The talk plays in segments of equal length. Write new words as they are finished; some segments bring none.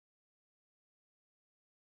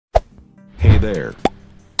Hey there.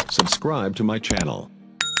 Subscribe to my channel.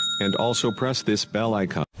 And also press this bell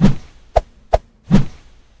icon.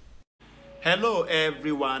 Hello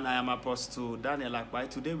everyone, I am Apostle Daniel Akbai.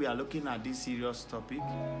 Today we are looking at this serious topic.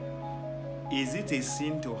 Is it a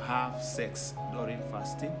sin to have sex during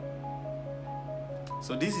fasting?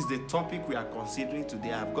 So this is the topic we are considering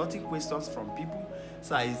today. I've gotten questions from people.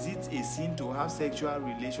 So is it a sin to have sexual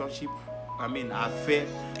relationship, affair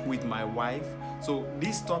with my wife? So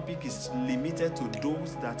this topic is limited to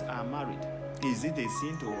those that are married. Is it a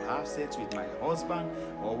sin to have sex with my husband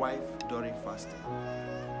or wife during fasting?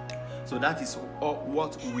 So that is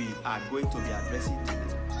what we are going to be addressing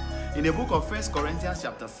today. In the book of 1 Corinthians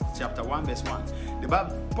chapter 1 verse 1, the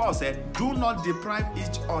Bible, Paul said, do not deprive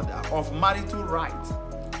each other of marital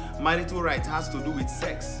right. Marital right has to do with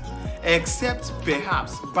sex, except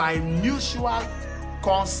perhaps by mutual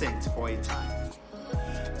consent for a time,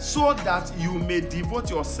 so that you may devote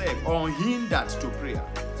yourself unhindered to prayer,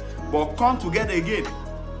 but come together again,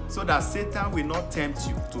 so that Satan will not tempt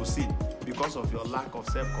you to sin because of your lack of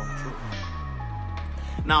self-control.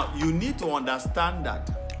 Now, you need to understand that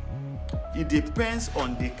it depends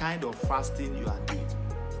on the kind of fasting you are doing.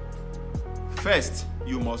 First,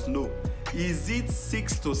 you must know, is it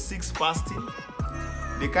 6 to 6 fasting?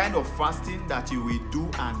 The kind of fasting that you will do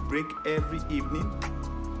and break every evening?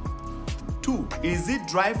 2, is it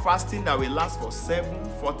dry fasting that will last for 7,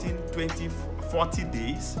 14, 20, 40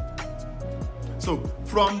 days? So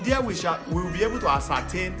from there we will be able to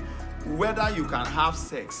ascertain whether you can have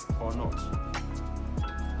sex or not.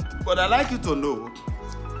 But I'd like you to know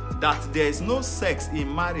that there is no sex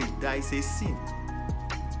in marriage that is a sin.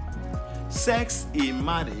 Sex in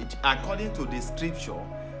marriage, according to the scripture,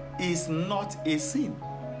 is not a sin,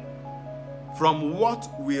 from what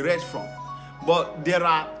we read from. But there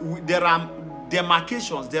are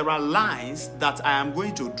demarcations, there are lines that I am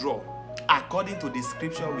going to draw according to the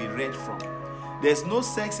scripture we read from. There's no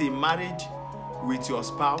sex in marriage with your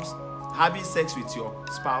spouse. Having sex with your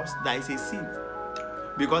spouse, that is a sin.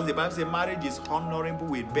 Because the Bible says marriage is honorable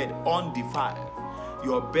with bed, undefiled.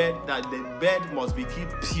 Your bed, that the bed must be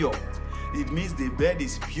kept pure. It means the bed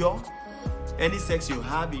is pure. Any sex you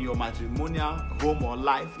have in your matrimonial home or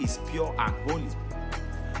life is pure and holy.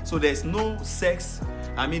 So there's no sex,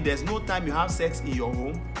 there's no time you have sex in your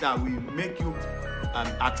home that will make you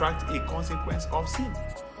attract a consequence of sin.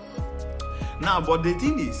 Now, but the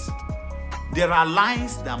thing is, there are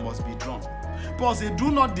lines that must be drawn. Paul said, do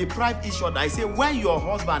not deprive each other. I say, when your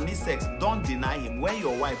husband needs sex, don't deny him. When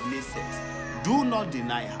your wife needs sex, do not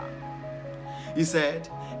deny her. He said,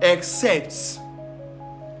 except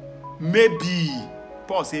maybe,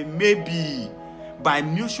 Paul said, maybe by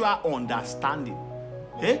mutual understanding.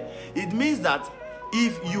 It means that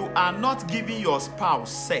if you are not giving your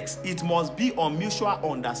spouse sex, it must be on mutual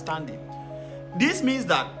understanding. This means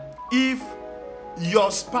that if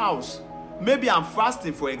your spouse, maybe I'm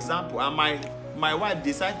fasting, for example, and my wife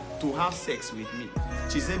decides to have sex with me.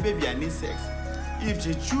 She said, baby, I need sex. If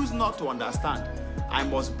she chooses not to understand, I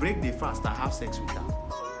must break the fast and have sex with her.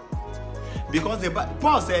 Because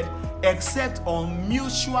Paul said, except on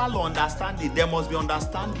mutual understanding, there must be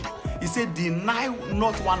understanding. He said, deny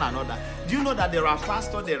not one another. Do you know that there are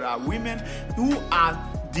pastors, there are women who are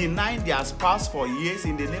denying their spouse for years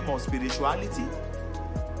in the name of spirituality?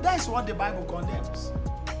 That's what the Bible condemns.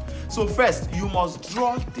 So first, you must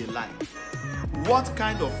draw the line. What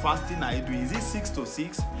kind of fasting are you doing? Is it 6 to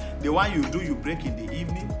 6? The one you break in the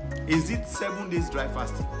evening? Is it 7 days dry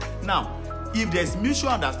fasting? Now, if there's mutual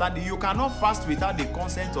understanding, you cannot fast without the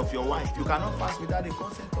consent of your wife. You cannot fast without the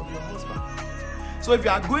consent of your husband. So if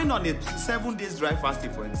you are going on a 7 days dry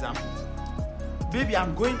fasting, for example, baby,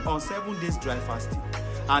 I'm going on 7 days dry fasting,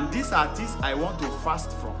 and these are things I want to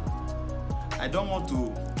fast from. I don't want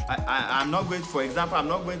to. I'm not going. For example, I'm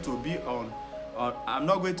not going to be I'm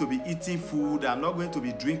not going to be eating food. I'm not going to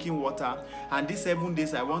be drinking water. And these 7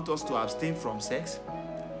 days, I want us to abstain from sex.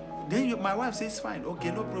 Then my wife says, fine,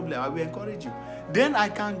 okay, no problem. I will encourage you. Then I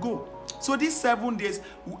can go. So these 7 days,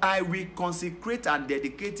 I will consecrate and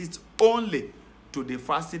dedicate it only to the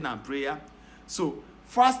fasting and prayer. So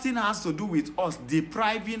fasting has to do with us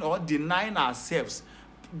depriving or denying ourselves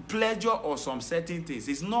pleasure or some certain things.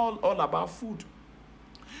 It's not all about food.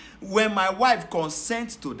 When my wife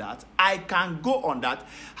consents to that, I can go on that.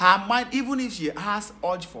 Her mind, even if she has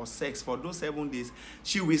urge for sex for those 7 days,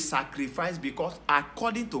 she will sacrifice, because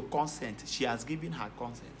according to consent, she has given her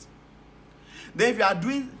consent. Then if you are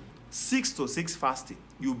doing 6 to 6 fasting,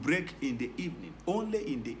 you break in the evening,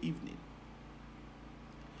 only in the evening.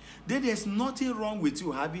 Then there's nothing wrong with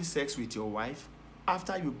you having sex with your wife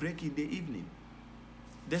after you break in the evening.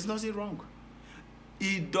 There's nothing wrong.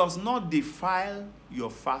 it does not defile your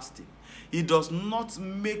fasting. It does not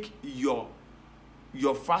make your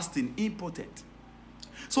fasting impotent.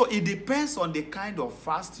 So it depends on the kind of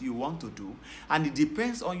fast you want to do, and it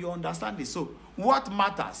depends on your understanding. So what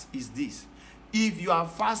matters is this: if you are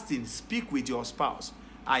fasting, speak with your spouse.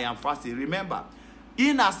 I am fasting. Remember,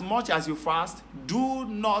 in as much as you fast, do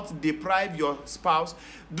not deprive your spouse.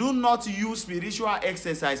 Do not use spiritual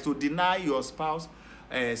exercise to deny your spouse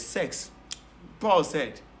sex. Paul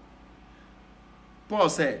said,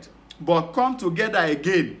 but come together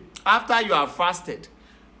again after you have fasted.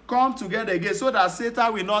 Come together again so that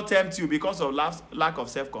Satan will not tempt you because of lack of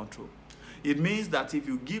self-control. It means that if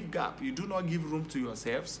you give gap, you do not give room to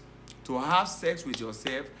yourselves to have sex with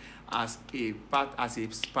yourself as a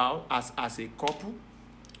spouse, as a couple,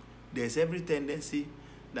 there's every tendency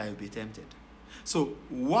that you'll be tempted. So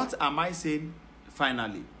what am I saying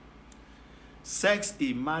finally? Sex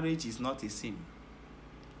in marriage is not a sin.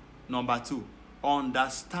 Number 2,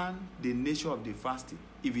 understand the nature of the fasting.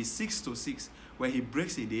 If it's 6 to 6, when he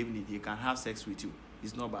breaks in the evening, he can have sex with you.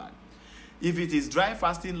 It's not bad. If it is dry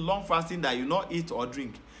fasting, long fasting that you not eat or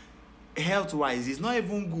drink, health-wise, it's not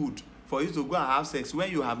even good for you to go and have sex when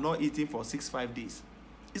you have not eaten for 6-5 days.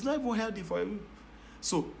 It's not even healthy for you.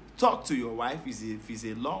 So talk to your wife if it's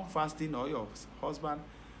a long fasting, or your husband.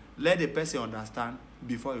 Let the person understand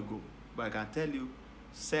before you go. But I can tell you,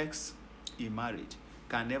 sex in marriage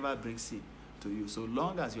can never bring sin to you. So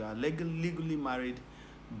long as you are legally married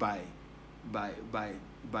by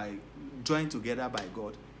joined together by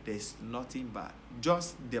God, there's nothing bad.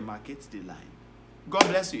 Just demarcate the line. God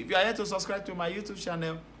bless you. If you are yet to subscribe to my YouTube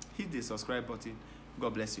channel, hit the subscribe button.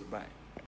 God bless you. Bye.